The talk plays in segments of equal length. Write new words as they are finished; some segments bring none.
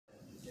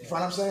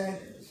what I'm saying?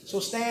 So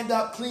stand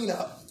up, clean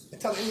up, and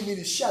tell the enemy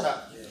to shut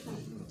up.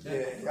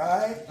 Yeah, all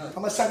right?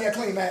 How much time you got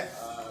clean, Matt?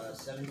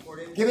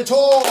 740. Give it to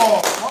all.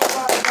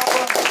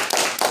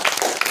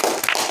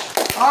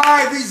 All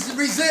right,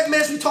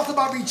 resentments. We talked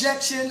about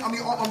rejection. I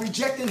mean, on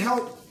rejecting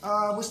help.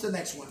 What's the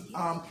next one?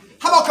 How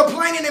about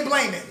complaining and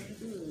blaming?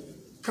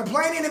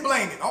 Complaining and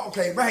blaming. Oh,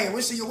 okay, right here.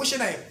 What's your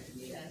name?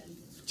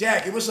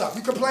 Jackie, what's up?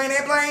 You complain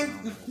and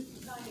blame?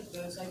 Kind of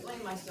goes. I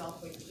blame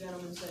myself, like the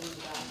gentleman said.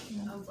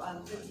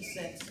 I'm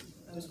 56.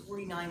 I was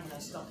 49 when I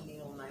stuck a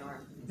needle in my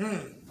arm.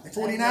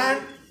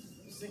 49?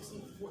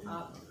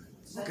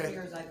 7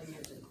 years I've been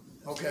using.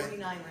 Okay.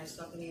 49 when I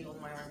stuck a needle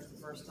in my arm for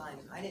the first time.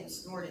 I didn't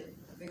snort it.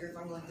 I figured if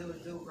I'm going to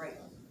do it right.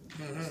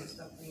 I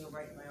stuck the needle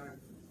right in my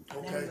arm.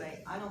 And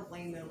anyway, I don't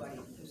blame nobody.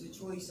 It was a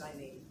choice I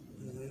made.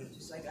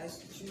 Just like I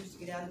choose to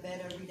get out of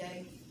bed every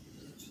day,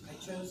 I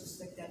chose to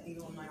stick that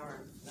needle in my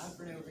arm, not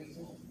for no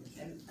reason.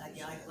 And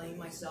again, I blame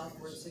myself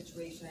for the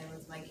situation I'm in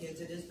with my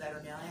kids. It is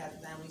better now. I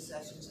have family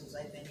sessions since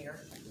I've been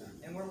here,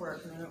 and we're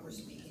working on it. We're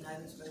speaking. I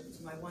haven't spoken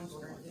to my one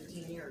daughter in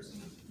 15 years,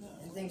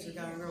 and things are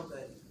going real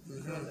good.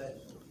 Real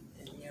good.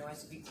 And you know, I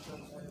speak to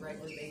them on a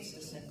regular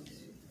basis, and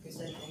like I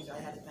said, I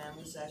had a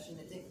family session.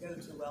 It didn't go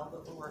too well,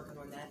 but we're working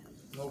on that.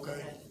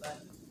 Okay.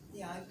 But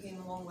yeah, I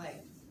came a long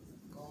way.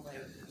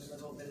 A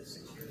little bit of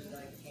 6 years that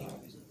I came.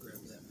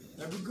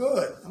 That'd be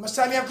good. How much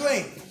time you have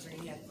clean?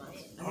 3.5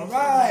 months. All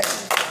right.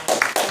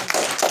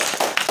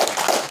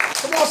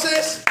 Come on,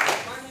 sis. My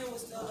hand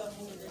was still up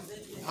on the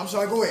resentment. I'm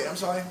sorry. Go ahead. I'm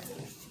sorry.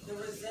 The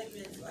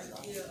resentment, like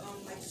yeah,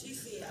 like she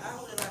said, I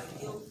hold a lot of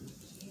guilt,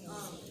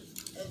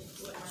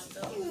 with my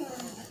stuff.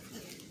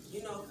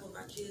 You know, for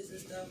my kids and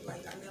stuff.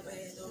 Like I never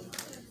had them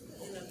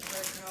in a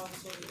crack house,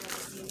 so they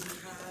never see me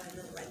high and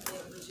nothing like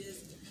that. But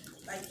just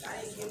like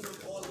I didn't give them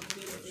all of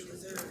me that they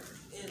deserve,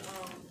 and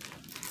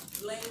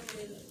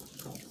blaming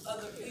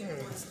other people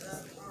and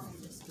stuff.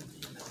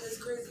 It's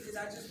crazy because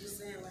I just was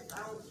saying like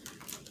I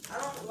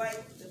don't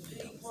like the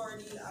pity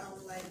party. I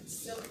don't like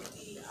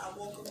sympathy. I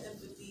welcome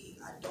empathy.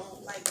 I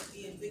don't like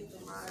being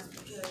victimized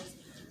because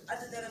I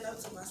did that enough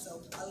to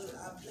myself.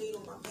 I played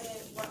on my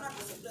past. Well, I'm not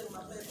going to play on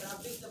my past, but I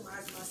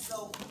victimized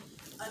myself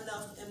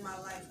enough in my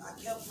life. I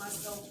kept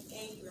myself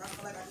angry. I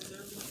feel like I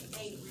deserve to be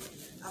angry.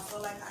 I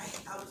feel like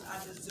I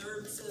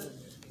deserve to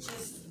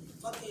just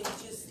fucking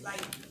just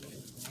like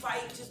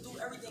fight, just do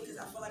everything because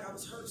I feel like I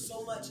was hurt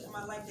so much in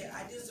my life that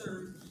I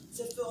deserved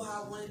to feel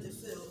how I wanted to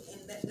feel,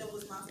 and that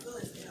was my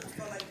feelings. And I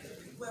felt like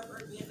people have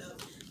hurt me enough,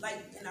 like,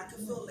 and I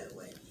could feel that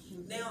way.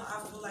 Now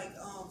I feel like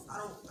I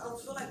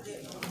don't feel like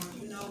that no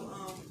more. You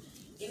know,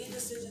 any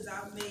decisions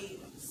I've made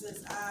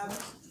since I've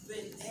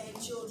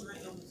had children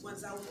and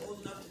once I was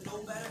old enough to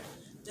know better,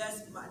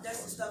 that's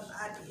the stuff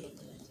I did.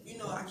 You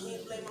know, I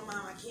can't blame my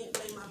mom. I can't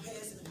blame my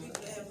past and the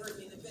people that have hurt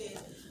me in the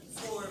past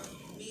for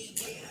me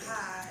getting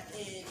high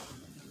and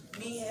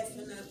me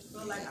having to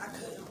feel like I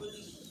couldn't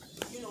really,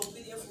 you know,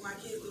 be there for my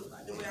kids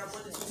the way I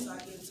wanted to, so I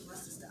gave it to my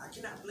sister. I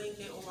cannot blame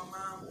that on my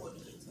mom or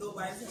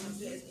nobody from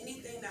the past.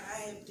 Anything that I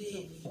have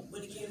did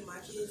when it came to my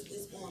kids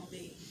is on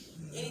me.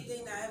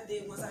 Anything that I have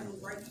did once I knew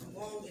right from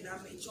wrong and I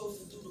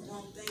chose to do the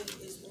wrong thing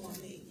is on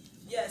me.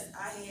 Yes,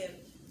 I have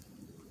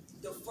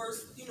the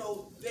first, you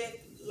know, back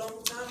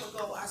long time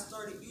ago, I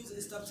started using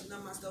this stuff to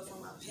numb myself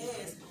from my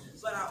past,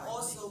 but I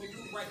also knew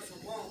right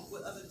from wrong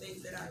with other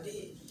things that I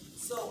did.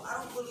 So I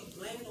don't really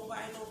blame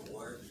nobody no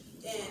more,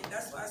 and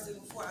that's why I said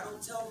before, I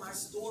don't tell my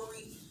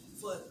story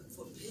for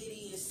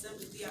pity and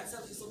sympathy. I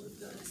tell you so people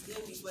can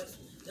understand me, but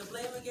the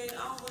blaming game,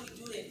 I don't really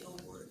do that no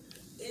more.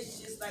 It's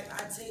just like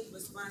I take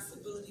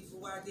responsibility for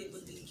what I did,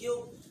 but the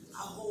guilt,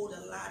 I hold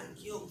a lot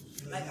of guilt.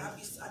 Like I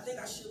think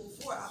I shared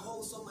before, I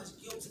hold so much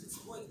guilt to this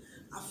point,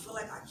 I feel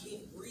like I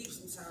can't breathe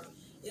sometimes.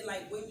 It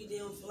like weigh me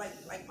down for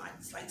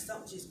it's like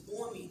something just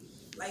bore me,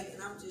 like,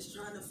 and I'm just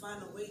trying to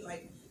find a way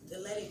like to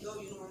let it go.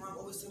 You know, my mom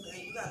always told me,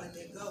 hey, you gotta let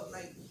that go.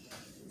 Like,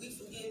 we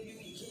forgive you,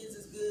 your kids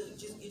is good,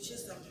 just get your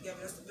stuff together.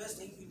 That's the best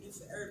thing you can do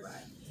for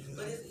everybody.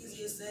 But it's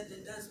easier said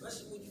than done,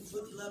 especially when you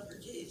really love your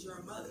kids. You're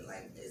a mother.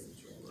 Like,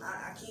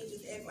 I can't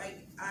just act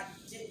like I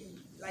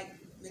didn't like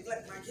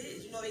neglect my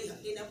kids. You know,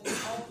 they never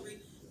was hungry,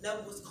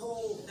 never was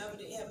cold, never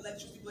didn't have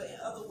electricity, but in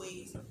other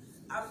ways,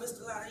 I missed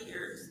a lot of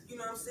years. You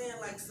know what I'm saying?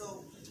 Like,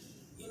 so,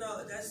 you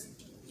know, that's,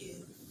 yeah,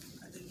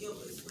 the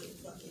guilt is with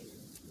fucking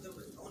the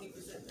only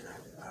resentment.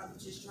 I'm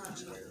just trying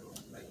to let go of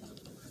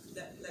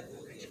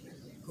it.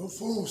 Good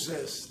food,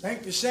 sis. Thank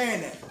you for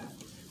saying that.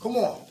 Come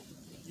on.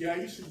 Yeah, I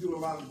used to do a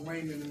lot of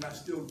blaming, and I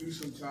still do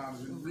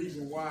sometimes. And the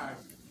reason why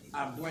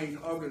I blame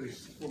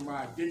others for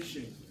my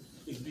addiction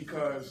is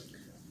because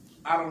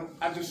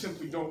I just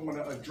simply don't want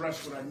to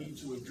address what I need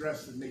to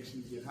address that makes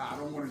me get high. I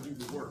don't want to do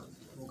the work.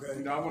 Okay.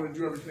 You know, I want to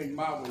do everything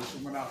my way. So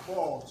when I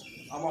fall,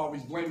 I'm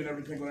always blaming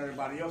everything on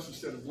everybody else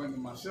instead of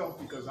blaming myself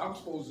because I'm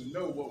supposed to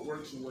know what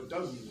works and what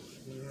doesn't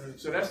work.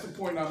 So that's the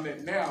point I'm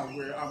at now,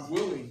 where I'm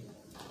willing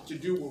to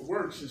do what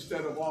works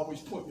instead of always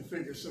pointing the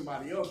finger at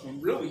somebody else.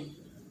 When really,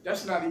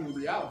 that's not even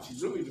reality.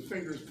 Really, the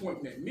finger is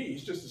pointing at me.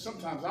 It's just that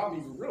sometimes I don't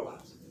even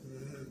realize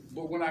it.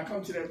 But when I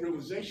come to that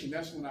realization,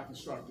 that's when I can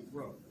start to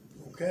grow.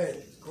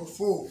 Okay, good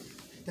food.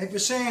 Thanks for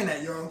saying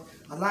that, yo.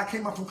 A lot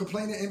came up from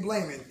complaining and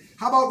blaming.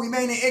 How about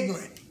remaining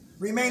ignorant?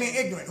 Remaining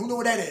ignorant. Who know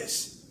what that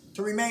is?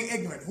 To remain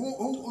ignorant.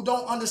 Who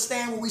don't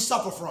understand what we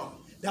suffer from?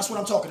 That's what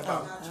I'm talking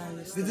about.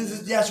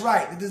 That's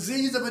right. The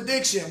disease of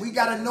addiction. We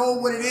got to know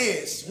what it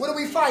is. What are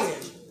we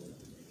fighting?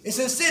 It's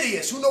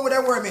insidious. Who know what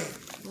that word means?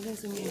 What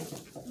does it mean?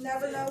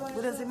 Never know when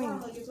What does it mean?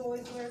 Like it's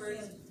always where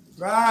it's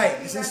Right.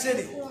 It's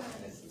insidious.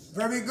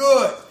 Very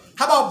good.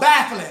 How about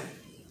baffling?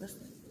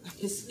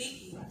 It's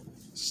sneaky.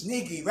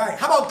 Sneaky. Right.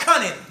 How about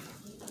cunning?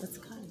 What's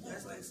cunning?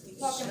 That's like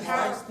sneaky. fucking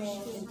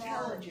powerful,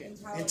 intelligent.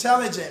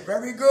 Intelligent.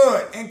 Very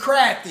good. And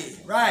crafty.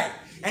 Right.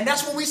 And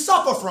that's what we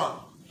suffer from.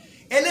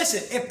 And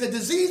listen, if the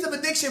disease of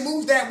addiction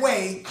moves that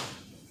way,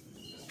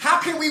 how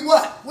can we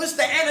what? What's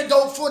the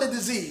antidote for the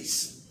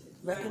disease?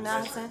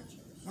 Recognizing?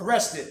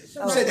 Arrested.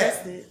 Who Oh, said that?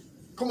 arrested.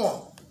 Come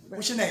on.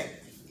 What's your name?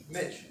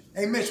 Mitch,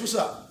 Hey, Mitch, what's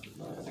up?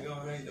 how's it going?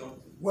 How you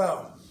doing?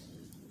 Well,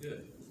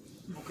 Good.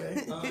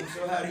 okay.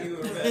 So how do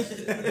you arrest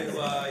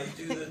it?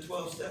 You do the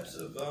 12 steps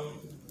of, a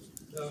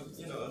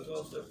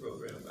 12-step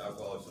program,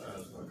 Alcoholics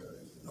Anonymous.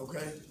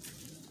 Okay.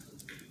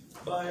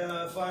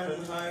 By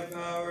finding higher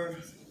power,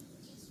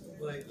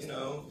 like,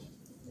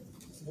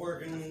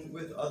 working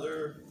with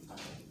other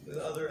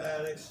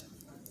addicts.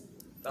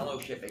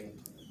 Fellowshipping.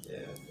 Yeah,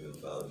 through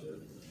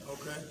fellowship.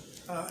 Okay.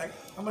 All right.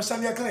 How much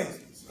time you got clean?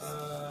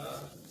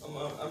 I'm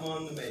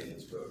on the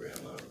maintenance program,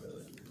 I don't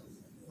really.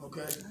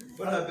 Okay.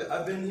 But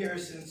I've been here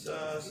since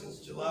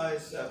July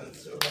 7th,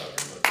 so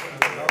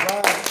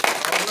All right.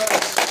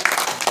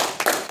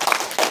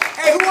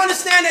 Hey, who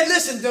understand that?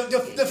 Listen,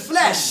 the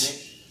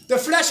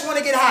flesh want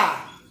to get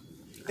high.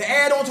 To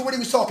add on to what he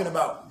was talking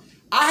about.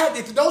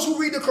 For those who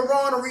read the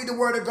Quran or read the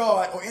Word of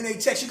God or in a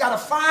text, you got to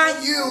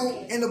find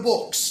you in the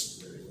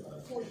books.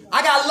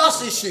 I got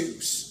lust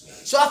issues.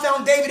 So I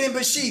found David and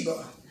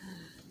Bathsheba.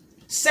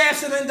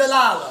 Samson and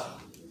Delilah.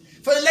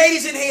 For the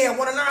ladies in here,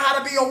 want to learn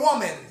how to be a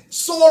woman.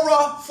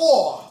 Surah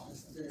 4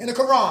 in the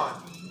Quran.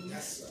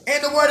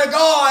 And the Word of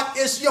God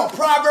is,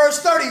 Proverbs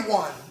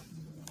 31.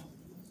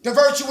 The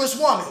virtuous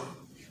woman.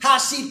 How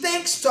she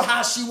thinks to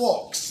how she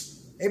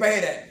walks. Everybody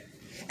hear that?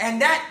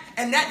 And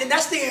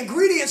that's the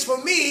ingredients for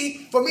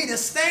me to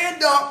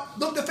stand up,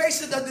 look the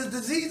face of the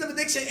disease of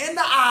addiction in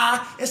the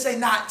eye, and say,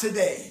 not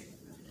today.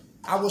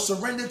 I will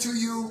surrender to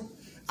you.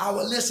 I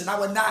will listen. I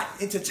will not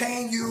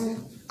entertain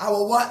you. I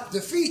will what?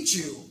 Defeat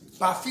you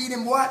by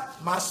feeding what?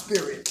 My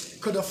spirit.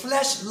 Because the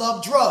flesh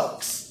love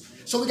drugs.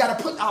 So we got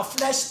to put our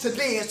flesh to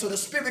bed so the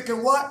spirit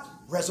can what?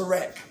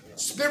 Resurrect.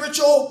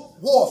 Spiritual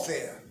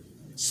warfare.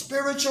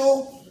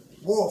 Spiritual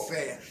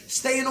warfare.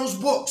 Stay in those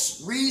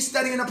books. Read,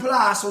 study, and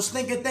apply so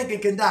stinking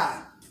thinking can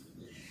die.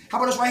 How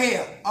about this right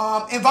here?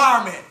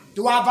 Environment.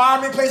 Do our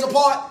environment plays a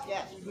part?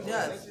 Yes. It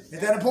does. Is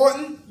that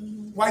important?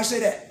 Why you say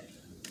that?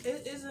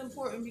 It's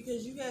important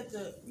because you have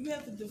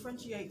to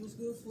differentiate what's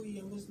good for you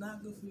and what's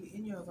not good for you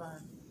in your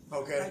environment.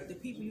 Okay. Like the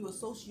people you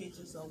associate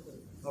yourself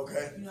with.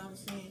 Okay. You know what I'm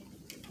saying?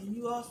 And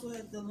you also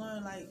have to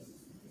learn, like,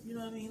 you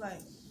know what I mean? Like,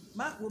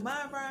 with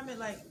my environment,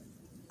 like,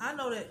 I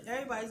know that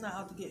everybody's not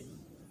out to get me.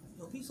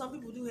 Some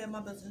people do have my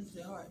best interest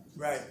at heart.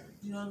 Right.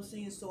 You know what I'm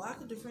saying? So I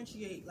could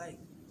differentiate, like,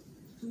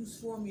 who's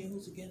for me and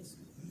who's against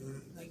me.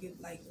 Mm-hmm. Like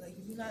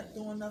if you're not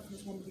doing nothing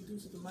that's going to be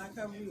conducive to my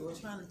recovery or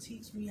trying to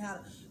teach me how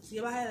to see.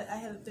 If I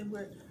had a thing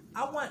where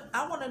I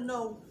want to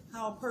know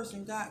how a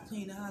person got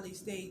clean and how they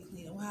stayed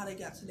clean and how they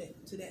got to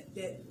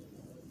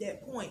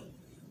that point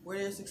where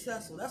they're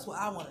successful. That's what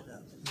I want to know.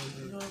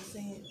 Mm-hmm. You know what I'm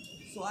saying?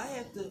 So I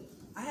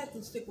have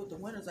to stick with the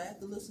winners. I have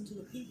to listen to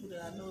the people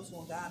that I know is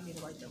going to guide me in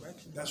the right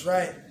direction. That's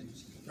right.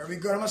 Very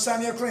good. How much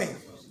time you clean?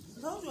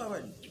 I told you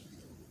already.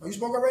 Oh, you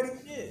spoke already?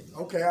 Yeah.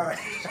 Okay, all right.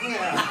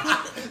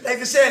 Thank you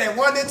for saying that.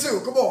 1 and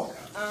 2. Come on.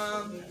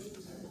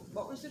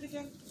 What was it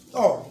again?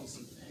 Oh,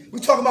 we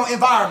talking about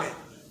environment.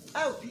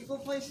 Oh, people,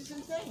 places,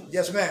 and things.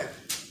 Yes, ma'am.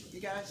 You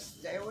gotta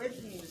stay away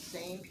from the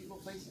same people,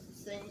 places, and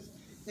things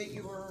that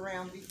you were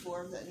around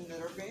before that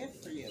are bad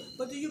for you.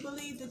 But do you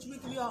believe that we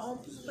can be our own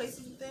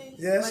places and things?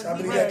 Yes, I we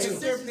believe might that too. be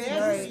They're sisters bad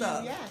and for you,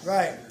 stuff. yes.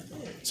 Right.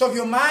 So if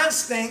your mind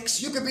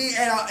stinks, you could be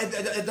at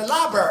the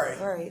library.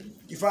 Right.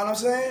 You follow what I'm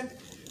saying?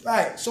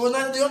 Right. So you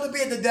don't have to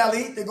be at the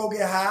deli to go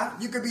get high.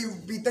 You could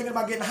be thinking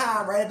about getting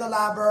high right at the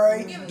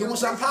library, doing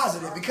something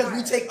positive because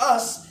we take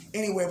us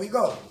anywhere we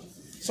go.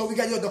 So we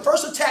got the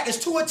first attack is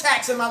 2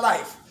 attacks in my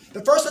life. The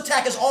first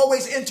attack is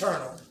always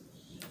internal.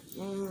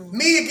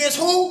 Me against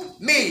who?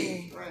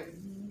 Me. Right.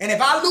 And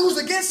if I lose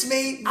against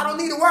me, I don't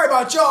need to worry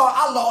about y'all.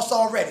 I lost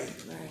already.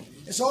 Right.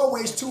 It's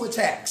always 2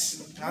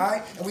 attacks. All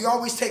right? And we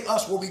always take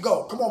us where we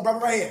go. Come on, brother,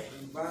 right here.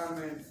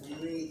 Environment for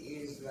me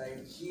is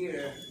like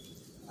here,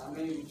 I'm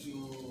able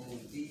to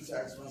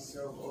detox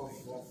myself off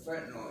of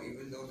fentanyl,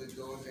 even though the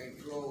doors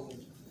ain't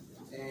closed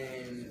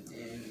and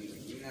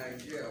you're not in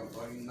jail.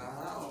 But in my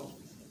house,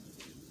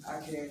 I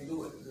can't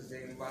do it because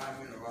the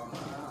environment around my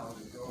house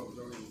is all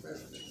very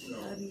infested. So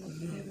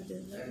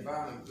the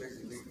environment plays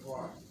a big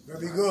part.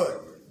 Very good.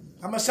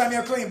 How much time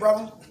you clean,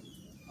 brother?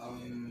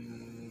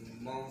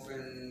 Month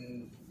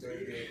and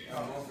 30 days,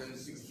 month and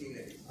 16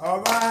 days.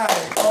 All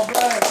right. God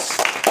bless.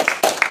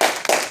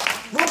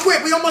 Real quick.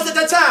 quick. We almost at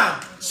that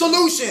time.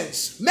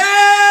 Solutions.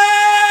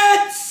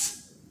 Meds.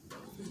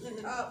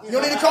 You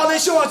don't need to call the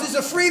insurance. These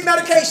are free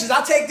medications.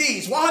 I take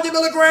these. 100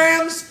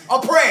 milligrams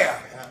of prayer.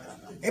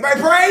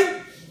 Anybody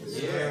pray?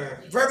 Yeah.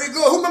 Very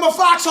good. Who remember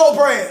foxhole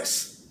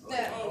prayers? I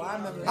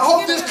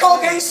hope this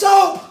coke ain't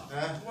soap.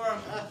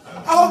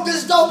 I hope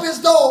this dope is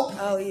dope.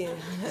 Oh, yeah.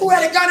 Who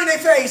had a gun in their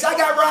face? I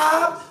got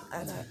robbed.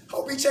 I know.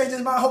 Hope he changed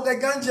his mind. Hope that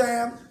gun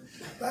jammed.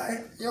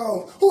 Like,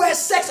 yo, who had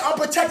sex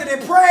unprotected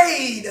and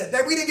prayed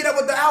that we didn't get up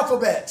with the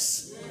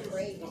alphabets?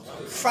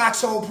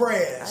 Foxhole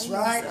prayers,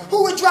 right?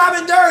 Who was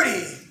driving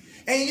dirty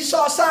and you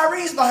saw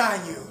sirens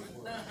behind you?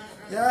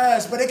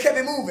 Yes, but they kept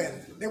it moving.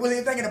 They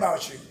wasn't even thinking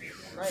about you.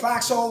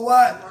 Foxhole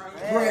what?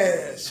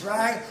 Prayers,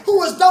 right? Who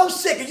was dope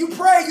sick and you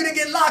prayed you didn't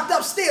get locked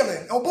up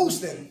stealing or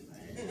boosting?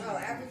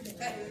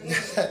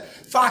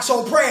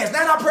 Foxhole prayers.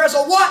 Now our prayers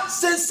are what?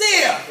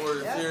 Sincere. Or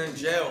if you're in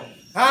jail.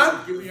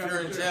 Huh? If you're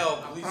in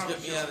jail, please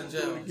get me out of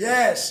jail.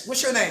 Yes.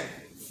 What's your name?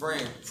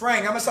 Frank.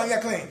 Frank. How much time you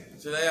got clean?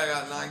 Today I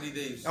got 90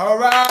 days. All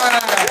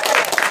right.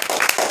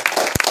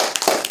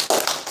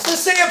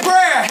 Sincere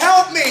prayer.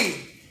 Help me.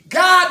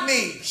 Guide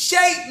me.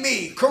 Shape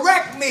me.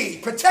 Correct me.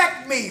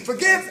 Protect me.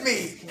 Forgive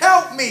me.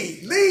 Help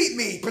me. Lead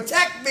me.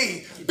 Protect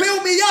me.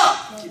 Build me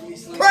up.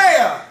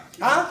 Prayer.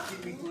 Huh?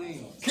 Keep me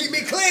clean. Keep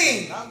me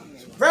clean.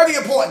 Very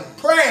important.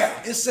 Prayer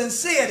is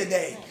sincere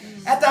today.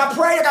 After I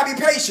pray, I gotta be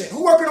patient.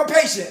 Who working on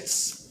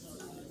patience?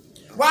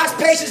 Why is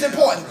patience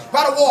important?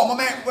 By the wall, my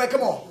man. Wait,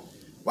 come on.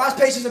 Why is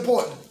patience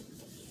important?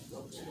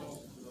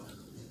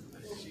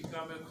 She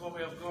come and call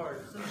me off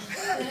guard.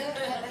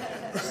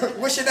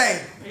 What's your name?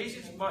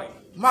 Patience, Mike.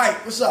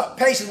 Mike, what's up?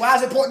 Patience. Why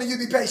is it important that you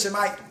be patient,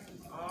 Mike?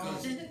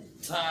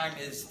 Time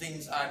is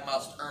things I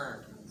must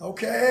earn.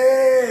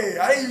 Okay.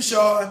 I hear you,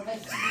 Sean.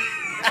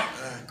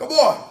 Come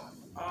on.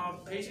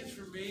 Patience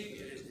for me,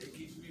 it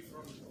keeps me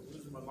from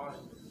losing my mind.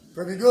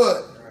 Very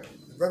good.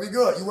 Very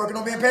good. You working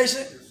on being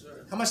patient? Yes,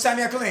 sir. How much time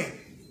you got clean?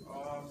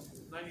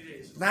 90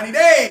 days. 90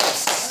 days.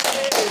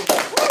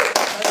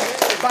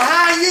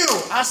 Behind you.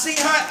 I seen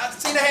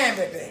the hand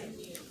back there.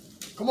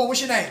 Come on,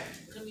 what's your name?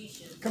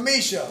 Kamisha.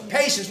 Kamisha.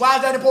 Patience. Why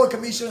is that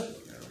important, Kamisha?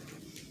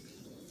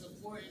 It's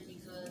important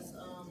because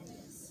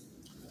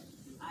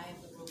I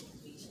have to grow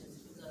with patience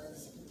because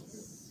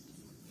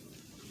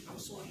I'm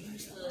so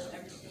used to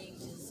everything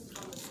just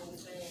coming so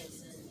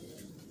fast and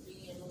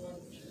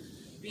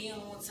being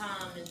on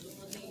time and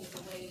doing things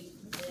the way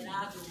that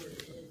I do it.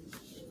 And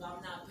if I'm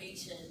not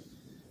patient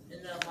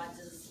enough, I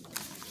just,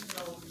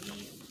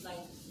 leave.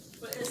 Like,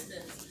 for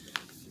instance,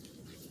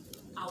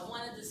 I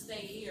wanted to stay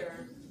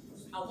here.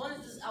 I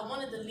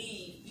wanted to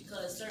leave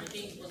because certain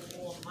things wasn't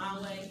going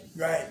my way.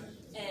 Right.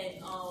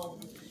 And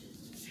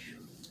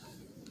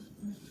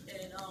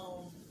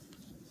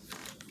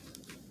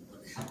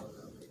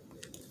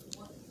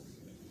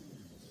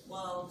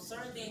well,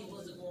 certain things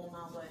wasn't going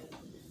my way,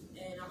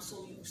 and I'm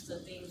so used to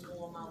things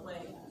going my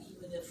way.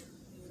 Even if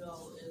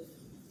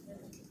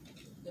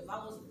if I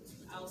was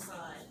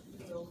outside,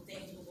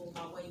 things would go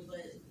my way.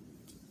 But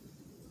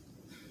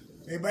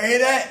anybody hear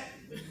that?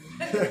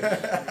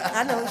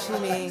 I know what you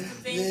mean.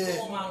 Things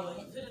going my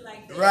way. Put it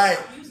like that. Right.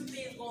 I'm used to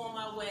things going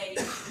my way,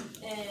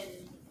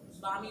 and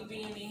by me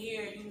being in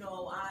here,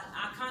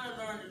 I kind of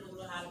learned a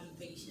little how to be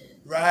patient.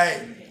 Right.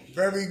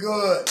 Very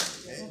good.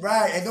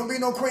 Right. And don't be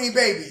no queen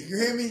baby. You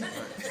hear me?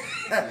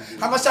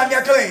 How much time you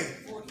got clean?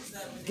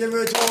 47. Give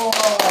it to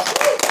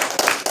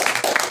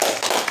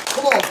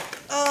Come on.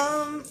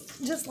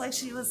 Just like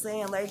she was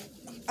saying, like,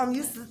 I'm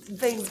used to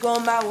things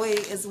going my way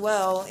as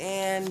well,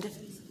 and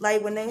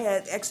like when they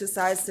had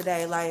exercise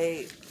today,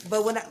 like,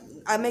 but when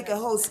I make a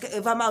whole,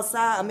 if I'm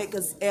outside,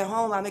 at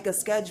home, I make a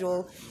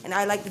schedule, and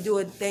I like to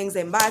do things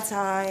in my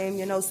time,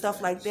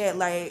 stuff like that.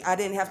 Like, I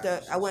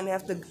wouldn't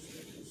have to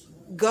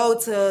go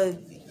to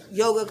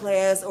yoga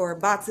class or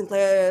boxing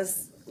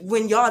class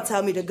when y'all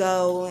tell me to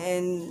go,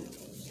 and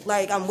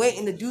like I'm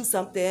waiting to do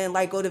something,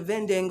 like go to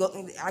vending,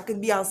 I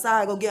could be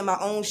outside, go get my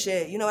own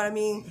shit, you know what I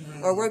mean?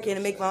 Mm-hmm. Or working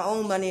and make my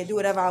own money and do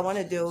whatever I want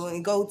to do,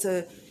 and go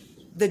to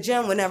the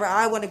gym whenever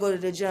I want to go to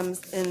the gym,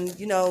 and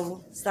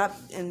stop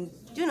and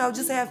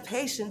just have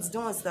patience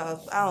doing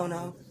stuff. I don't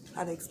know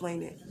how to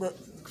explain it, but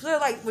clear,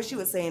 like what she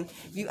was saying,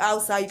 if you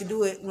outside, you can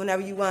do it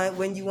whenever you want,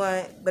 when you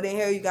want, but in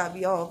here you gotta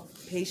be all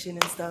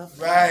patient and stuff.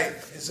 Right,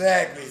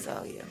 exactly.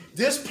 So yeah,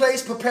 this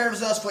place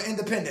prepares us for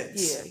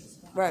independence. Yeah,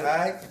 right.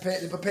 Right,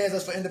 it prepares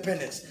us for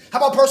independence. How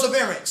about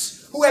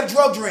perseverance? Who have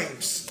drug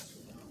dreams?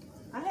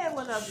 I had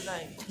one the other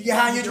night. You get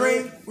high in your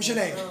dream? What's your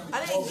name?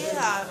 I didn't get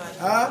high.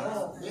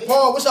 Huh?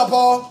 Paul, what's up,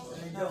 Paul?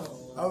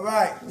 All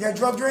right. You have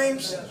drug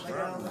dreams?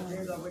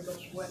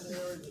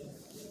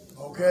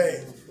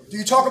 Okay. Do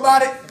you talk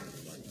about it?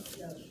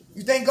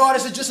 You think God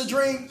is just a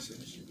dream?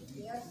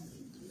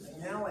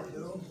 Now I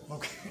do.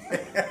 Okay.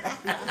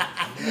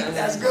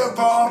 That's good,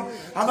 Paul.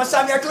 How much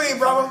time you got clean,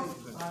 brother?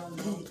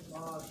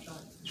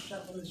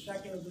 The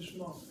second of this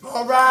month.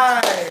 All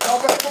right.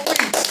 God bless for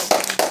weeks.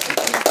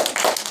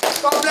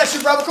 God bless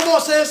you, brother. Come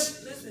on,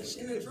 sis. Listen,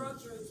 in the drug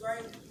dreams,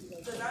 right?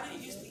 Because I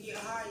didn't used to get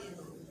high,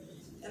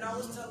 and I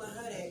was telling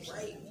her that,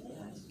 right?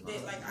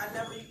 that like I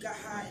never got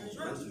high in the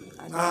drugs. It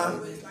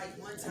was like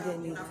one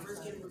time when I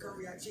first came to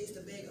recovery, I chased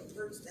a bag of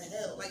perks to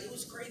hell. Like it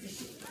was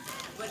crazy.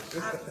 But the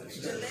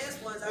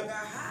last ones I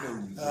got high.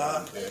 And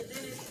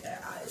then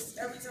it's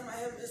every time I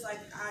have it's like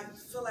I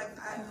feel like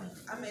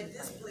I'm at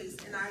this place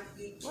and I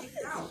get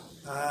kicked out.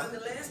 But the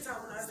last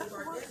time when I was in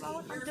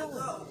Gardenzia years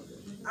ago,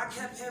 I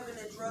kept having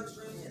the drugs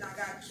dreams and I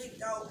got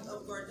kicked out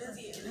of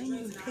Gardenzia in the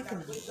dreams and I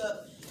got wake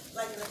up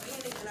like in a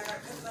panic and I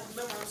got like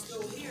remember I'm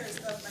still here and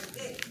stuff like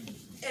that.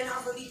 And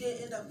I really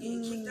did end up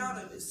getting kicked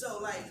out of it. So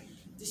like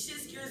the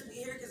shit scares me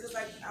here because it's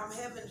like I'm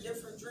having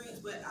different dreams,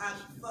 but I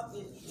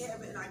fucking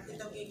have it and I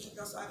end up getting kicked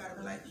out. So I gotta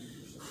be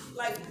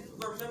like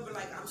remember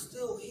like I'm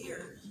still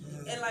here.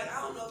 And like I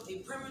don't know if they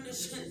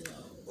premonitions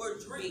or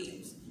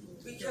dreams.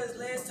 Because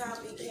last time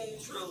it came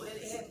true and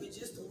it happened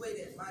just the way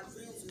that my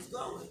dreams was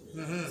going.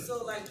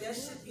 So like that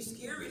should be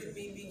scary to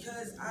me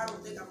because I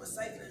don't think I'm a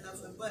psychic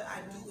enough, but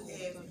I do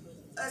have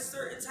a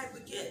certain type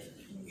of gift.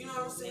 You know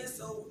what I'm saying?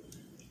 So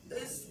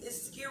it's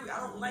scary. I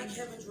don't like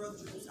having drug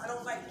dreams. I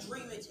don't like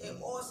dreaming at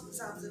all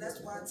sometimes, and that's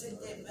why I take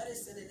that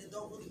medicine and it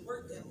don't really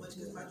work that much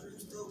because my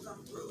dreams still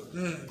come through.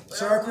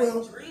 But I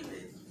don't like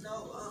dreaming.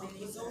 No,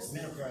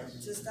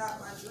 to stop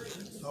my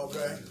dreams.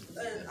 Okay.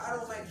 And I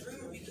don't like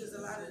dreaming because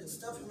a lot of the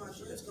stuff in my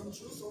dreams come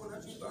true. So when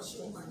I dream about shit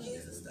with my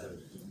kids and stuff,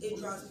 it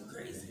drives me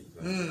crazy.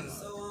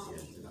 So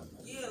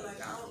yeah, like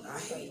I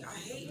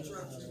hate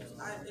drugs.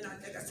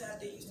 Like I said, I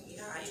didn't used to get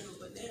high in them,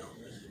 but now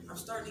I'm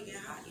starting to get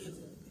high in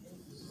them.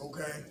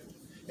 Okay.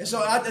 And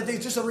so I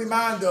think just a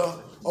reminder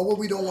of what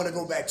we don't want to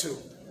go back to.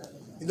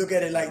 You look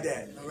at it like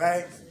that, all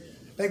right?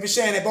 Thank you for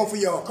sharing that, both of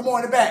y'all. Come on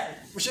in the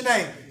back. What's your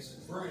name?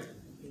 Brandon.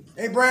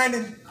 Hey,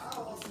 Brandon. I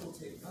also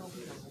take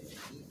cocaine.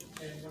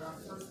 And when I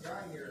first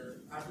got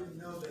here, I didn't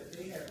know that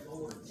they had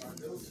lowered my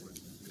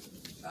dosage.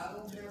 I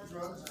don't have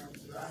drugs,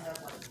 but I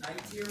have like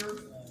night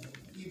terrors,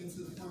 even to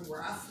the point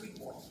where I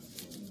sleepwalk.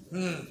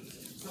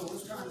 So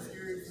it's kind of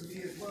scary for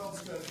me as well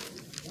because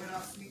when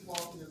I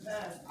sleepwalked in the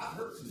past, I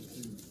hurt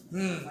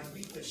people. Like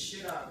beat the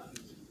shit out of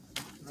people.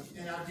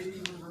 And I didn't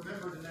even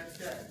remember the next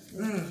day.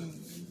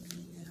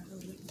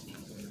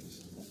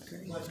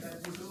 Like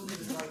that disease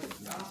is like,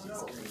 I don't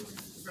know.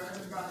 For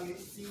everybody, it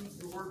seems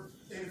the work,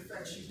 it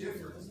affects you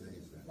differently.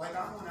 Like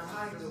I'm on a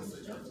high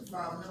dosage up to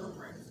 5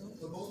 milligrams,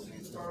 but most of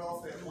you start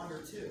off at 1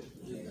 or 2.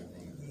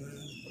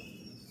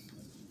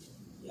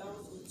 Yeah, I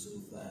was on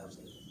 2.5.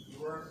 You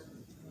were,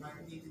 you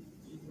might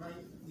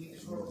need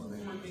to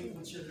coordinate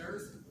with your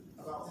nurse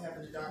about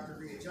having the doctor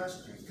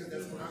readjust you, because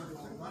that's what I'm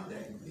doing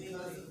Monday.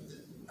 Because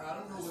I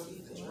don't know what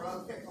the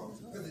drug because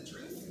the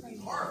dreams can be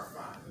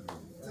horrifying.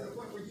 To the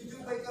point where you do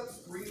wake up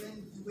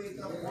screaming, you wake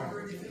up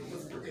wondering if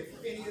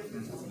any of it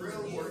was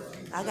real or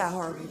I got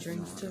horrible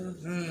dreams too.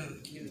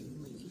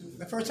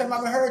 The first time I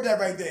ever heard that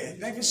right there.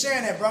 Thank you for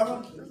sharing that,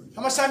 brother.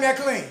 How much time you got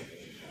clean?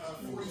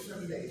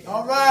 47 days.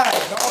 All right.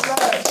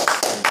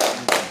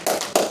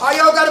 All right,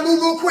 y'all got to move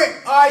real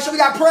quick. All right, so we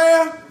got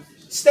prayer.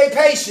 Stay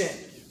patient.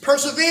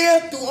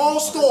 Persevere through all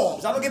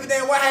storms. I don't give a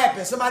damn what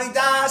happens. Somebody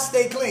dies,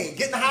 stay clean.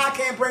 Getting high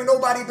can't bring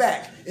nobody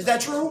back. Is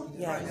that true?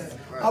 Yes.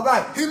 All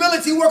right.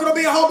 Humility, working on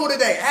being humble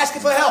today.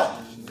 Asking for help.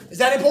 Is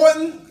that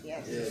important?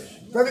 Yes.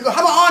 Very good.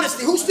 How about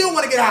honesty? Who still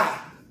want to get high?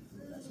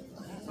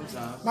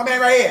 My man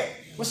right here.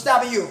 What's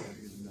stopping you?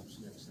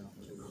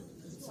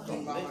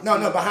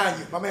 No, behind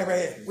you. My man right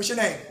here. What's your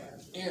name?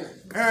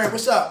 Aaron. Aaron,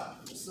 what's up?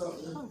 What's up,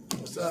 man?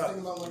 What's up?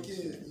 Thinking about my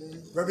kids,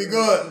 man. Very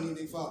good. They need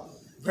their father.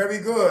 Very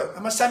good.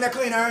 How much time that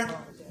clean, Aaron?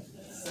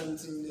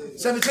 17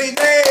 days. 17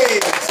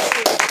 days.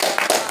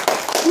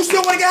 Who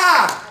still want to get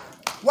high?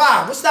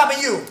 Why? What's stopping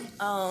you?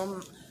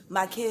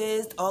 My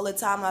kids, all the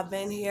time I've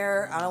been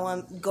here, I don't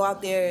want to go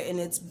out there and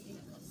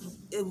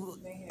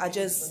I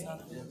just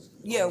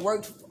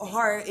worked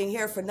hard in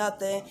here for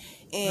nothing.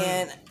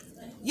 And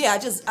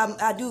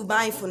I do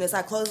mindfulness.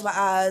 I close my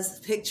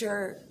eyes,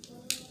 picture,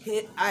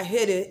 I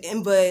hit it,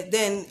 but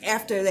then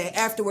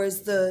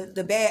afterwards,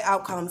 the bad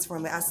outcomes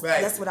from it.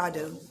 That's what I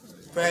do.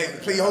 Right.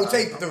 Play your whole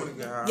tape through.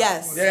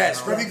 Yes.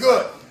 Yes, very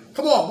good.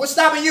 Come on, what's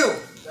stopping you?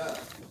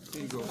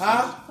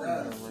 Huh?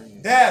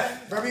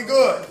 Death. Very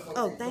good.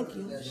 Oh, thank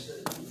you.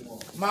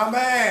 My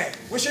man.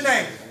 What's your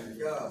name?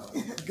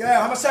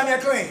 Gal. How much time you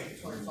got clean?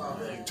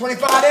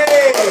 25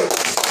 days.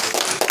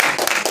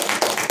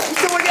 You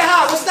still want to get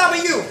high? What's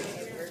stopping you?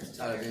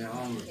 Tired of being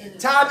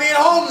homeless. Tired of being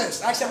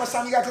homeless. Actually, how much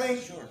time you got clean?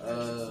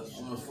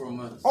 Almost 4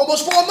 months.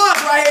 Almost 4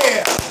 months right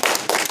here.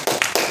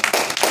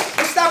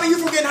 What's stopping you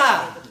from getting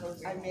high?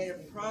 I made a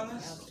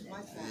promise to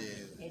my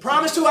family.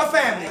 Promise to our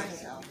family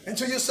and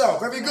to yourself.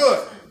 Very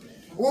good.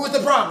 What was the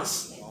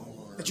promise?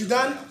 That you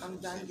done? I'm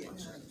done getting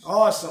high.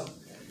 Awesome.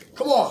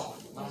 Come on.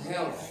 My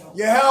health.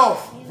 Your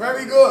health.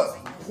 Very good.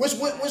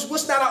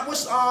 What's not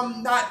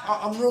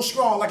real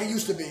strong like it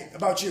used to be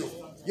about you?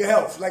 Your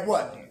health. Like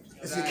what?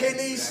 It's your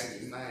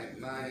kidneys? Like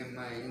my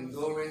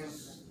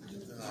endurance,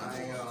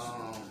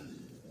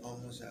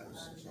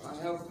 my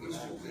health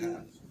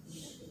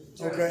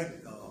issues. Okay.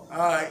 All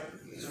right.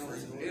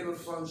 Liver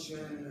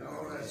function,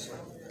 all that stuff.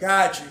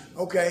 Got you.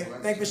 Okay.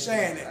 Thank you for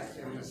saying that.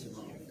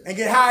 And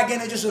get high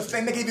again and just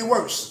make it even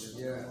worse.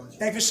 Yeah.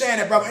 Thanks for sharing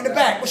that, brother. In the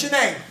back, what's your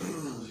name?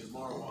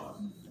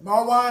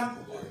 Marwan.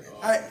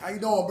 Hey, how you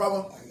doing,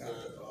 brother?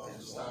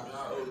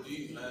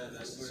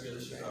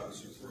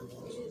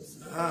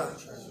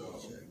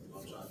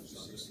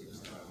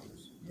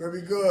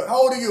 Very good.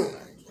 How old are you?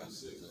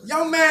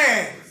 Young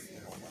man.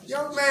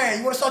 Young man.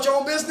 You want to start your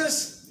own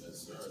business?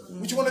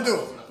 What you want to do?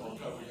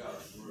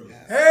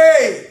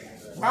 Hey,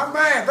 my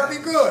man. Very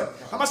good.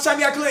 How much time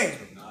you got clean?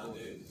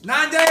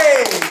 9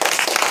 days.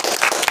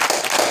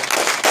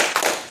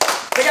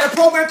 They got a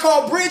program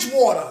called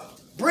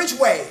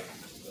Bridgeway,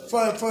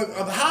 for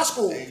the high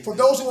school, for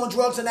those who want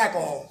drugs and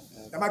alcohol.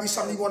 That might be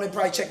something you want to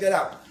probably check that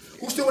out.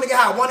 Who still want to get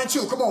high? 1 and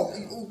 2. Come on.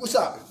 What's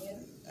up?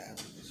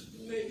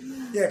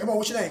 Yeah, come on.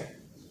 What's your name?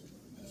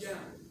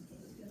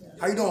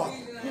 How you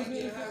doing?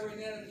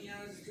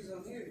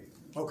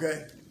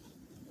 Okay.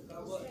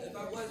 If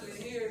I wasn't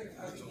here,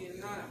 I'd be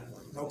getting high.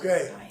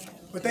 Okay.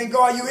 But thank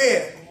God you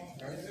here.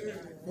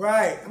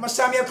 Right. How much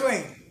time you have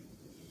clean?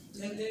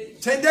 10 days.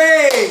 10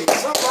 days.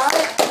 All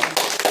right.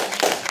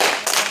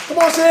 Come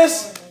on,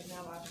 sis.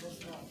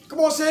 Come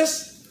on,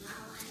 sis.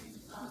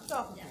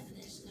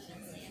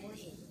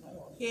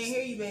 Can't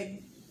hear you,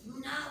 baby.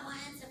 Not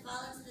wanting to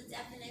fall into the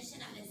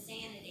definition of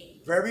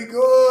insanity. Very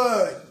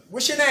good.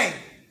 What's your name?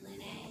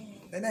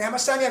 Lene. How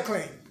much time you have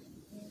clean?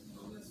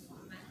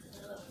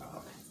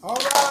 All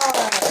right.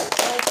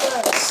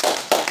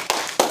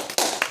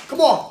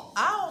 Come on. I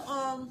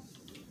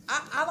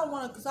don't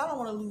want to, cause I don't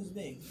want to lose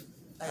me.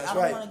 Like, That's I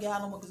don't right. want to get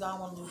out no more because I don't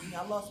want to lose me.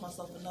 I lost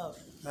myself enough,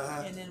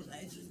 and then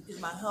it's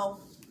my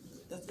health.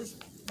 It's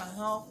my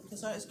health.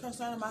 It's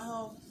concerning my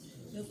health.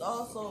 It's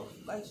also,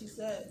 like she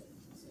said,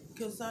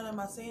 concerning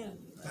my sanity.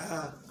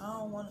 I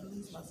don't want to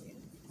lose my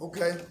sanity.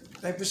 Okay.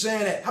 Thank you for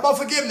saying that. How about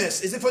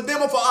forgiveness? Is it for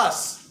them or for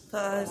us? For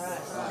us.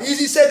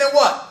 Easy said than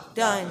what?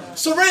 Done.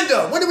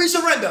 Surrender. When do we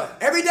surrender?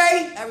 Every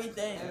day? Every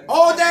day.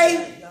 All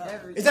day?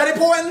 Is that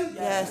important?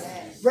 Yes.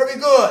 Very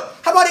good.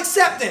 How about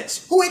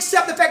acceptance? Who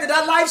accept the fact that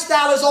that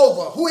lifestyle is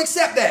over? Who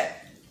accept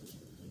that?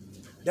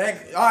 All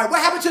right. What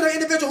happened to the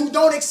individual who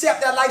don't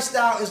accept that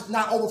lifestyle is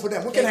not over for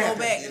them? What can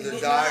happen? Either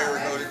die or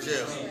go to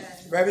jail.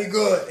 Very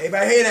good.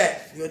 Everybody hear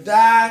that? You'll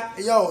die.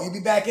 Yo, you'll be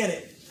back in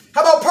it.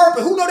 How about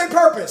purpose? Who know their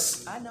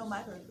purpose? I know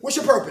my purpose. What's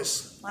your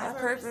purpose? My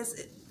purpose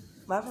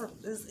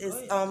is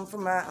for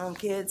my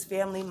kids,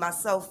 family,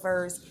 myself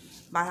first,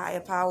 my higher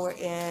power,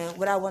 and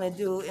what I want to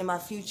do in my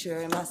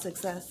future and my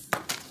success.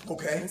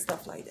 Okay. And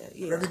stuff like that.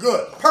 Yeah. Very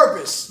good.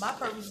 Purpose. My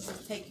purpose is to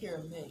take care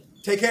of me.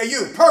 Take care of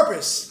you.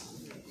 Purpose.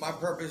 My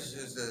purpose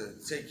is to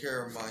take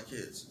care of my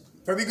kids.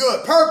 Very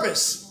good.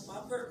 Purpose.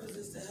 My purpose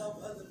is to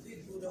help other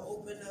people, to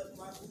open up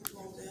my group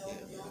home, to help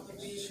younger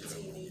men and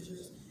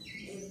teenagers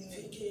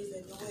and kids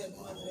that don't have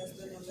mother, that's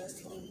been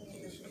molested and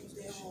abused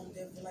their home,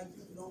 that feel like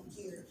people don't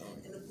care.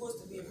 And of course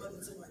to be a mother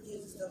to my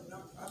kids and stuff, and I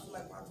feel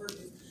like my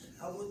purpose,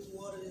 I went through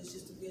all of this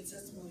just to be a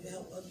testimony to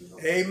help other people.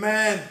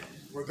 Amen.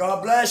 Well,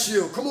 God bless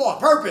you. Come on.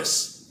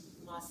 Purpose.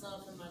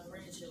 Myself and my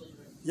grandchildren.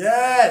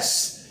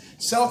 Yes.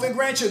 Self and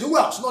grandchildren. Who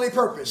else? Know their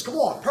purpose. Come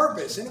on.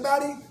 Purpose.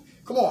 Anybody?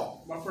 Come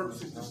on. My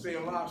purpose is to stay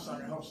alive so I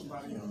can help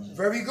somebody else.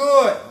 Very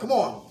good. Come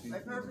on. My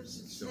purpose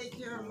is to take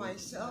care of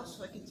myself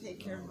so I can take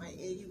care of my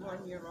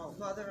 81-year-old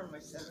mother and my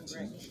 7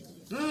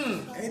 grandkids.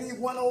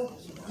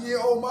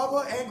 81-year-old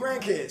mother and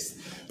grandkids.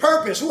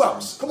 Purpose. Who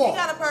else? Come on. You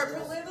got a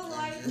purpose. Live a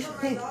life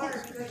for my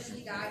daughter because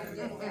she died and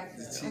didn't have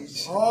to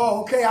teach.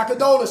 Oh, okay. Our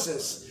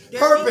condolences. Yeah,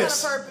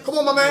 Purpose. you got a purpose. Come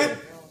on, my man.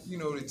 You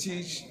know, to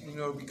teach, you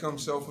know, become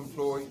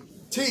self-employed.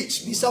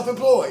 Teach. Be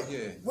self-employed.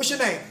 Yeah. What's your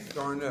name?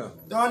 Darnell.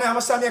 Darnell. How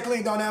much time you got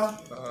clean, Darnell?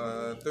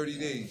 30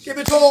 days. Give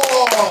it to all.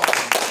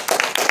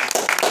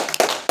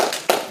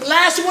 The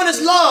last one is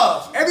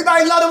love.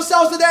 Everybody love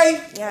themselves today?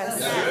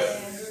 Yes.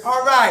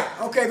 All right.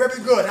 Okay,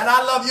 very good. And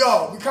I love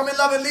y'all. We come in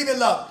love and leave in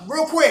love.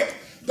 Real quick.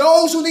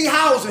 Those who need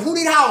housing. Who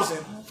need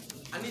housing?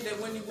 I need that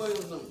Wendy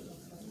Williams number.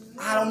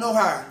 I don't know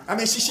her. I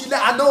mean, she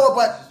left. I know her,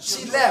 but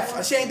she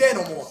left. She ain't there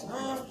no more.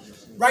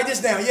 Write this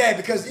down, yeah,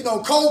 because, you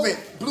know,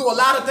 COVID blew a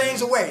lot of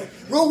things away.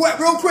 Real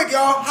quick,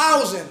 y'all.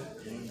 Housing.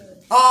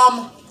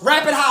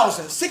 Rapid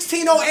Housing.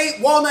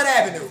 1608 Walnut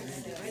Avenue.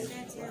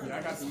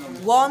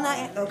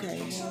 Walnut.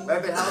 Okay.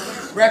 Rapid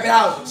Housing. Rapid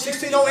Housing.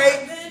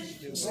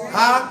 1608.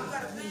 Huh?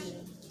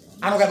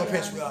 I don't got no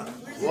picture, y'all.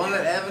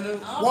 Walnut Avenue?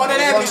 Walnut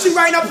Avenue. She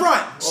right up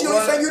front. She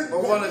only say you. Or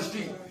Walnut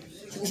Street.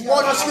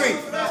 Walnut Street.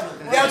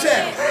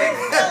 Downtown. You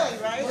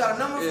got a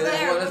number for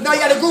that? No, you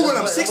got to Google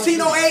them.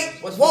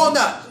 1608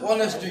 Walnut.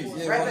 Walnut Street.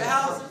 Yeah, Rapid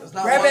Housing?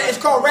 Rapid, it's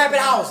called Rapid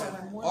Housing.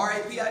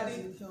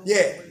 R-A-P-I-D?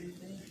 Yeah.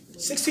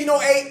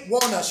 1608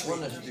 Walnut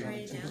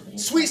Street.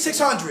 Suite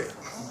 600.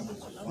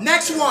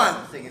 Next one,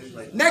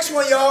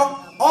 y'all.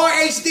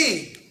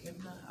 RHD.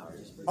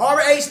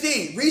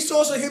 RHD.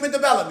 Resource and Human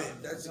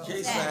Development. That's the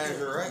case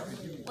manager, right?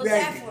 What's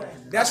that for?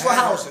 That's for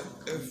housing.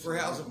 For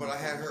housing, but I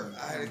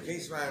had a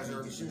case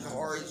manager, she was an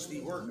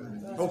RHD worker.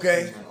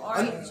 Okay.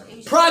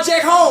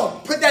 Project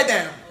Home. Put that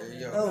down. There you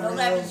go.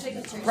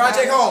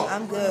 Project Home.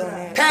 I'm good on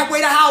that.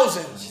 Pathway to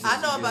housing.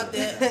 I know about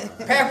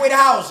that. Pathway to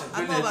housing.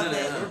 I know about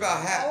that. What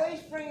about half? Always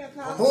bring a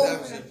Who?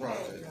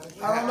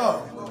 I don't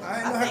know. I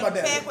ain't never heard about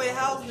that. Pathway to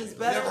housing is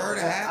better. Never heard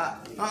of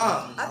half?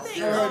 I think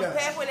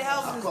pathway to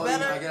housing is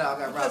better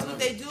because what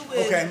they do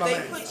is they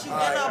put you in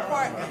an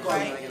apartment,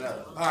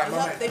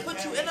 right? They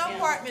put you in an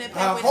apartment at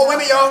pathway. Hold with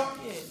me, y'all.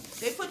 Yeah.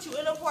 They put you in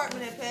an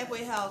apartment at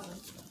pathway housing.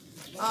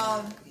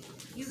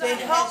 They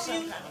help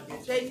you.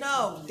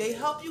 They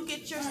help you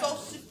get your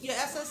your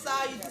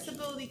SSI, your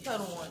disability cut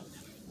on.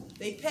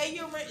 They pay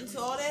your rent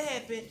until all that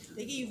happens.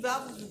 They give you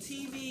vouchers for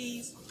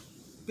TVs,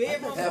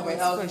 bedrooms,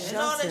 and all that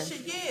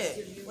shit.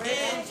 Yeah,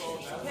 and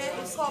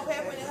it's called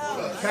pathway to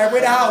housing.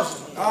 Pathway to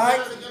housing. All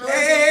right.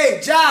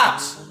 Hey,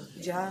 jobs.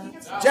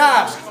 Jobs.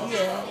 Jobs.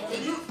 Yeah.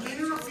 Can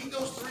you repeat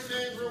those 3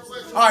 names real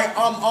quick? All right.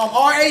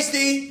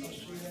 RHD.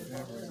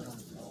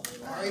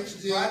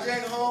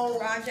 Project Home.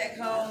 Project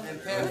Home.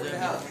 And Pathway to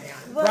housing.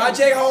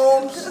 Project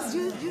Homes. Cause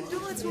you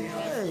doing too much.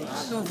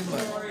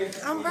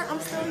 I'm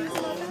still using my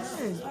phone.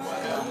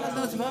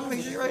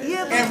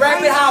 Yeah, And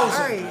rapid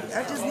housing. Alright,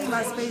 I just need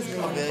my space,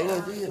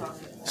 baby.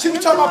 She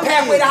was talking about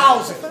pathway to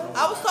housing.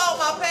 I was talking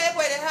about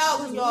pathway to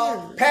housing,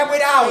 y'all. Pathway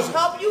to housing. They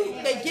help you.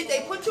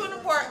 They put you in an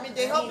apartment.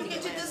 They help you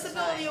get your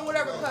disability or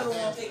whatever cut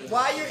on.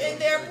 While you're in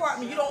their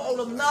apartment, you don't owe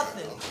them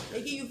nothing.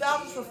 They give you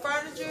vouchers for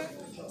furniture,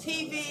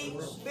 TV,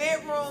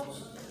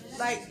 bedrooms.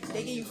 Like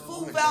they give you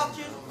food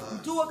vouchers.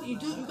 You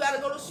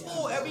gotta go to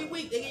school every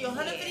week. They give you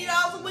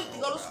 $150 a week to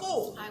go to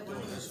school. You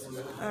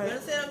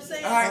understand what I'm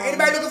saying? All right.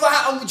 Anybody looking for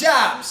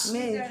jobs?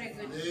 Me. All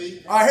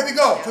right. Here we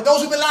go. For those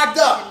who've been locked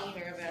up.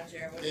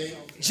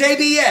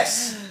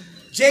 JBS.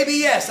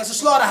 JBS, that's a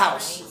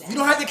slaughterhouse. You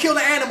don't have to kill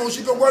the animals.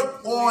 You can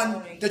work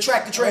on the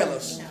tractor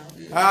trailers.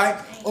 All right.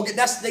 Okay.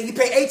 You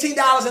pay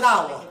 $18 an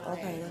hour.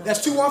 Okay.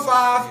 That's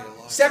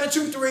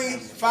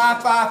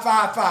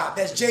 215-723-5555.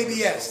 That's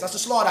JBS. That's a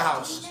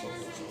slaughterhouse.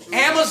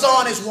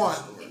 Amazon is one.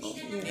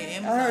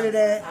 I heard of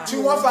that.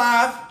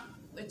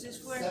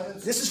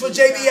 215. This is for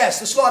JBS,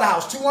 the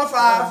slaughterhouse.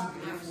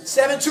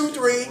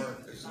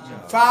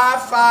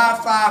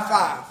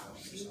 215-723-5555.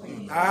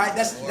 All right,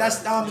 that's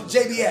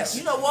JBS.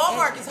 You know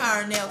Walmart is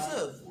hiring now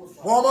too.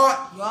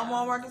 Walmart?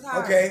 Walmart is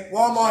hiring. Okay,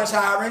 Walmart is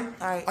hiring.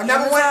 All right.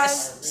 Another one,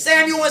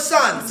 Samuel and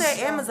Sons. You said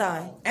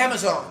Amazon.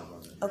 Amazon.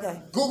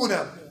 Okay. Google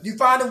them. You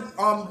find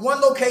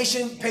one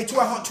location, pay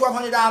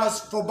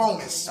 $1,200 for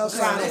bonus. Okay.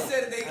 They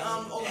said that they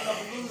opened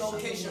up a new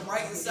location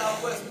right in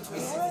Southwest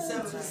between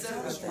 67th and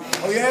 7th Street.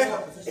 Oh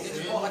yeah?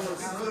 They bought like a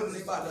rebuilding.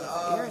 They about to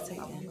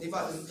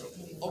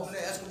open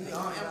that. That's gonna be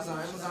on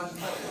Amazon.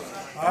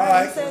 All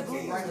right. It's gonna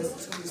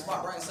be a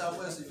spot right in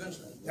Southwest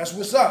eventually. That's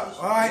what's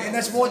up. All right, and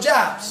that's more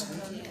jobs.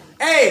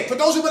 Hey, for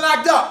those who've been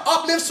locked up,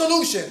 Uplift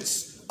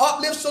Solutions.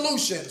 Uplift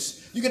Solutions.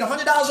 You get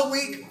 $100 a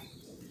week.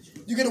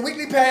 You get a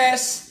weekly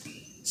pass,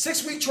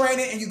 6-week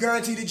training, and you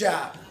guarantee the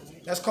job.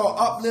 That's called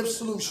Uplift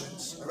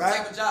Solutions. All right? What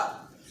type of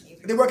job?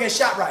 They work at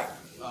ShopRite.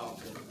 Oh.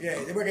 Yeah,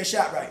 they work at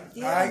ShopRite.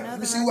 All right? Let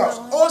me see who else.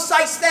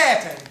 On-site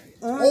staffing.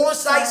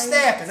 On-site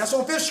staffing. That's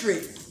on 5th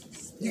Street.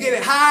 You get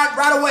it hired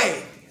right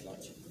away.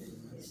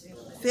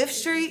 5th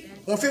Street?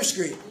 On 5th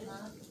Street.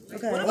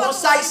 Okay.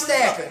 On-site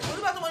staffing. What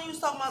about the one you was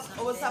talking about?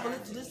 What type of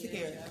logistic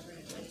area?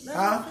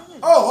 Huh?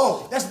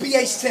 Oh, that's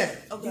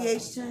BH10.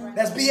 BH10?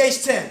 That's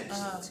BH10.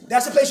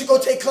 That's the place you go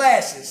take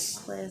classes.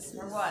 Classes.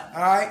 For what?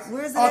 All right?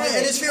 Where's it at?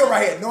 In this field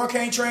right here.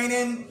 Norcane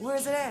Training.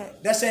 Where's it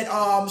at? That's at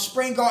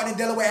Spring Garden and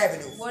Delaware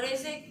Avenue. What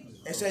is it?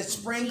 It says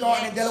Spring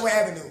Garden and Delaware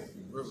Avenue.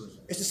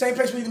 It's the same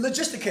place we do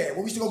logistic care,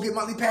 where we used to go get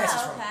monthly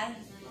passes from.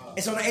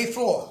 It's on the 8th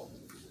floor.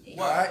 All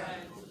right?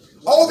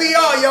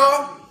 OVR,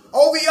 y'all.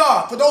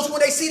 OVR. For those who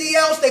want their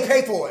CDLs, they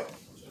pay for it.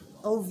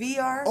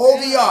 OVR?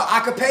 OVR.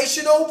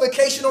 Occupational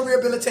Vocational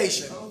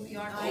Rehabilitation.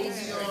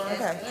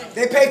 Okay.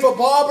 They pay for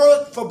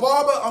barber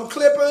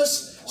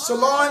clippers,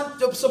 salon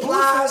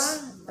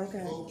supplies.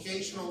 Okay.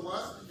 Vocational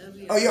what?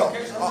 Oh, yo.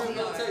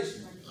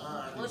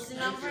 What's the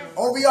number?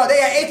 OVR.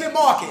 They at 8th and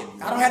Market.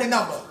 I don't have the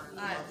number.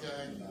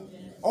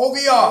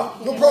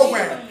 OVR. Good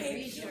program.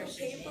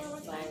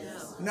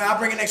 No, I'll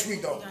bring it next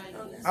week, though.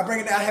 I'll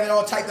have it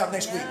all typed up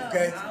next week,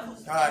 okay? All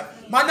right.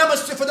 My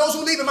number's, for those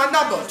who are leaving, my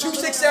number,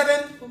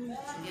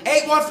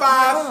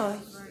 267-815.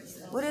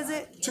 What is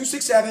it?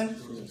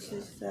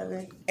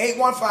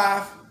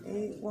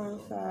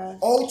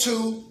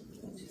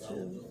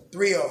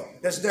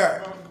 267-815-0230. That's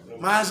Derek.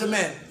 Mine's the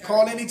Men.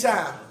 Call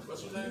anytime.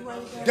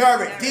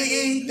 Derek.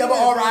 DERRICK.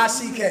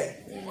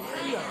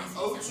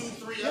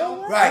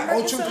 0230? Right,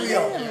 0230.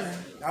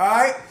 All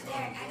right?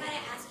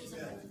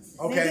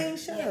 Okay.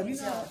 I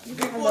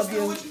love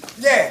you.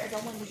 Yeah.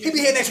 He'll be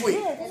here next week.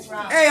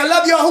 Hey, I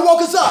love y'all. Who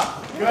woke us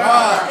up?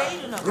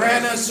 God.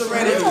 Grant us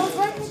serenity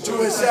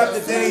to accept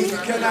the things we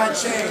cannot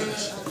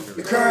change.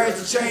 The courage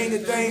to change the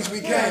things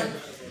we can.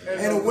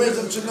 And the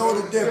wisdom to know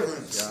the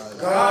difference.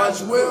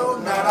 God's will,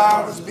 not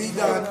ours, be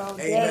done.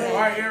 Amen.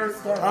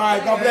 All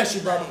right, God bless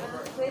you, brother.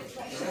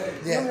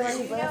 Yeah.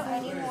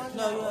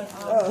 No,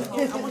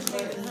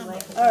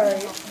 all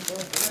right.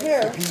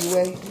 Here.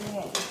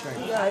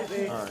 You got it,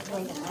 babe.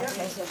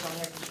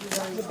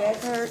 Your back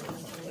hurt?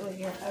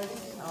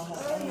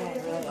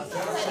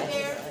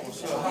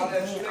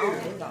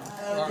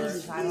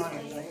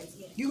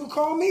 You can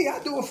call me.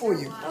 I'll do it for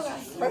you.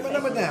 Okay. Write my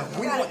number down.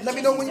 Let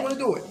me know when you want to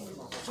do it.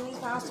 As soon as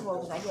possible,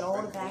 because I get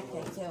all the back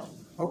pain too.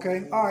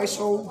 Okay. All right.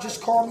 So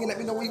just call me and let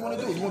me know what you want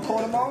to do. You want to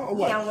call tomorrow or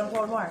what? Yeah, I'm going to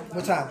call tomorrow.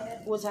 What time?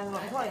 What time am I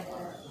going to call you?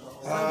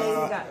 Monday we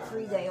got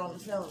free day on the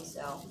phone,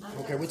 so.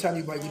 Okay. What time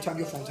your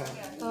phone time?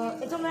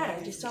 It don't matter.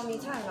 Just tell me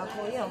the time. I'll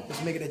call you.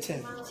 Let's make it at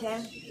 10.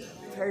 10?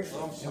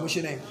 Perfect. And what's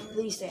your name?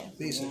 Lisa.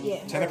 Lisa.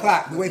 Yeah. 10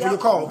 o'clock. We wait for your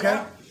call,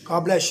 okay?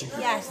 God bless you.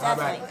 Yes, All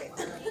definitely. right.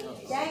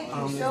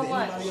 Thank you so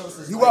much.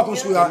 You're welcome,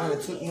 sweetheart.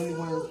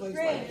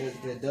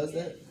 That does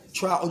that?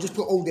 Try or just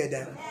put Odette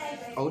down.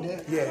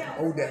 Odette? Yeah,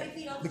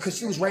 Odette. Because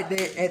she was right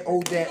there at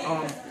Odette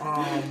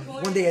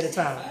one day at a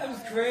time. That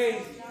was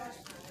crazy.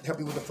 Help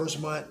you with the first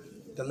month,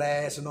 the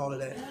last, and all of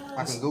that.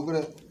 I can Google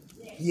that?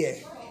 Yeah.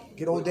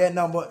 Get Odette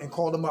number and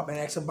call them up and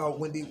ask them about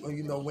Wendy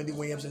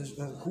Williams and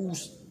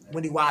who's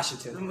Wendy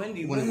Washington.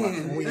 Wendy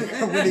Washington.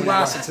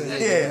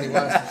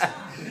 Yeah.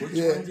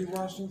 Yeah. Wendy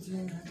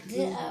Washington.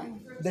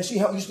 That she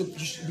helped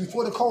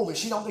before the COVID.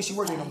 She don't think she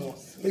working no more.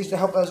 They used to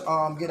help us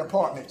get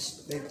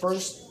apartments. They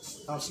first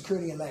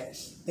security and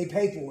last. They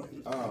pay for it.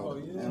 Oh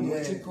yeah. And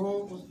what's it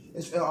called?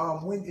 It's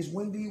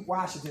Wendy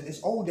Washington.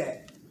 It's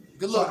Odette.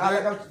 Good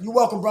luck, you're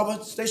welcome,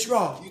 brother. Stay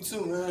strong. You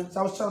too, man.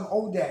 So I was telling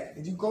Odette.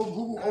 If you go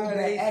Google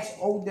Odette, ask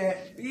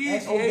Odette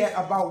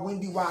about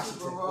Wendy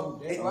Washington.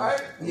 Right?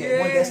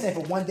 Yeah, that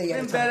stands for one day at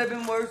a time. Been better,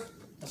 been worse.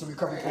 That's a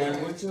recovery And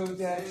program. what's your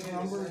dad's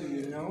number? Do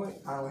you know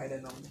it? I don't have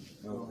that number.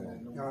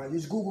 Okay. All right,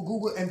 just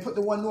Google and put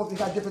the one north. They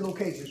got different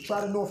locations.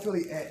 Try the North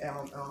Philly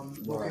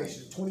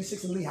location,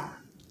 26 in Lehigh.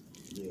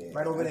 Yeah.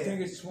 Right over there. I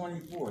think it's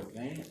 24th,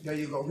 ain't it? There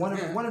you go. One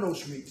of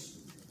those streets.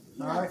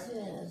 All right.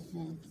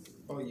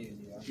 Oh yeah.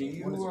 Do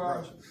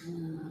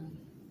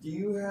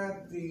you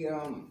have the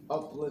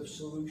Uplift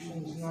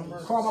Solutions number?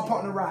 Call my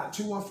partner Rob,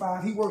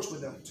 215. He works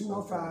with them.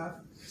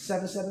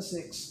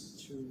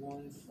 215-776.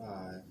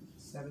 215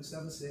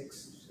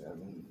 776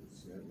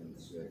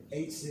 776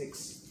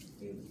 86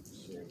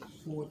 86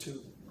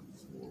 42.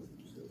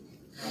 42.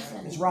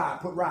 It's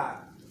Rob. Put Rob.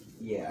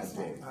 Yeah, I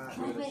did.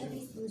 Can I break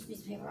loose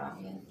piece of paper off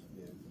you?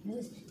 I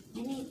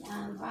need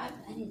Rob.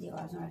 I need to do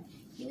Rob's number.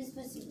 He was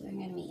supposed to bring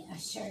me a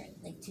shirt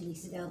like 2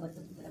 weeks ago, but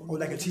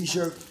like a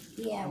T-shirt.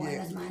 Yeah, one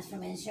of those Minds for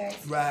Men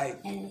shirts. Right.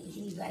 And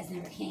you guys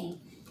never came.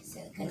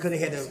 So, because they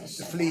had the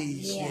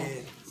fleas.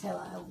 Yeah. So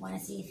I want to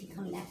see if he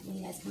come next. When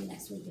you guys come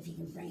next week, if he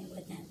can bring it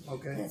with him.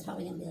 Okay. It's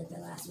probably gonna be like the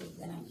last week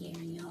that I'm here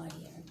and y'all are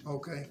here.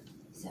 Okay.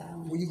 So.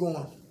 Where you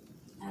going?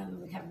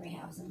 Recovery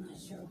house. I'm not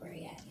sure where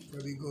yet.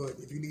 Very good.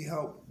 If you need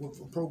help with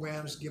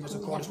programs, give us a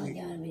call this week.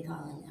 I'm definitely gonna be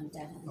calling. I'm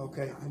definitely.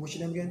 Okay. And what's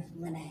your name again?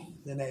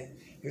 Renee.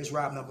 Here's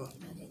Rob number.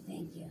 Okay.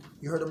 Thank you.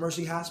 You heard of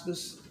Mercy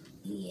Hospice?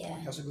 Yeah.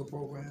 That's a good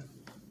program.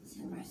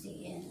 So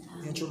Mercy in.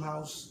 Interim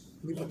House.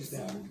 Let me put this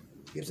down.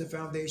 Gibson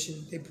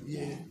Foundation.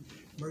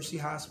 Mercy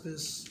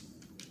Hospice.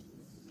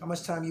 How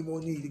much time you will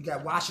need? You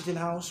got Washington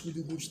House. We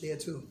do groups there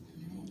too.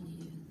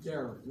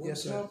 Derek,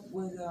 what's yes, up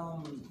with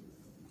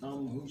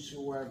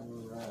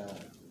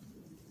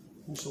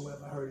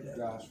whosoever, I heard of that.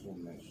 Gospel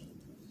Mission?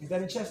 Is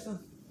that in Chester?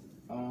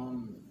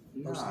 No,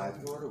 I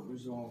thought it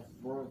was on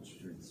Broad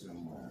Street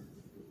somewhere.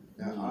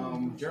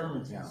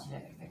 Germantown.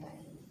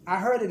 I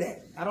heard of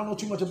that. I don't know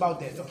too much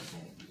about that though.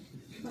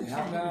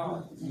 How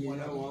about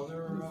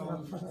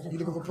other? You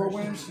looking for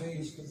programs?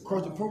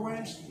 Across the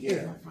programs?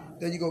 Yeah.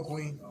 There you go,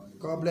 Queen.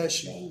 God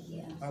bless you. Thank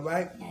you. All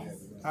right.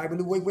 Yes. All right,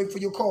 but wait for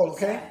your call,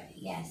 okay?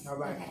 Yes. All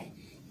right. Okay.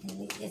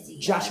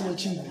 Joshua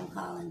Cheatham. I'm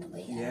calling the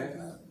way. Yeah.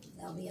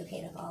 That'll be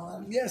okay to call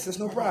him. Yes, that's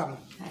no problem.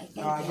 All right.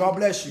 All right. God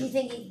bless you.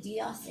 Do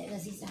y'all still,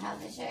 does he still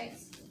have the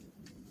shirts?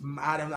 I don't know.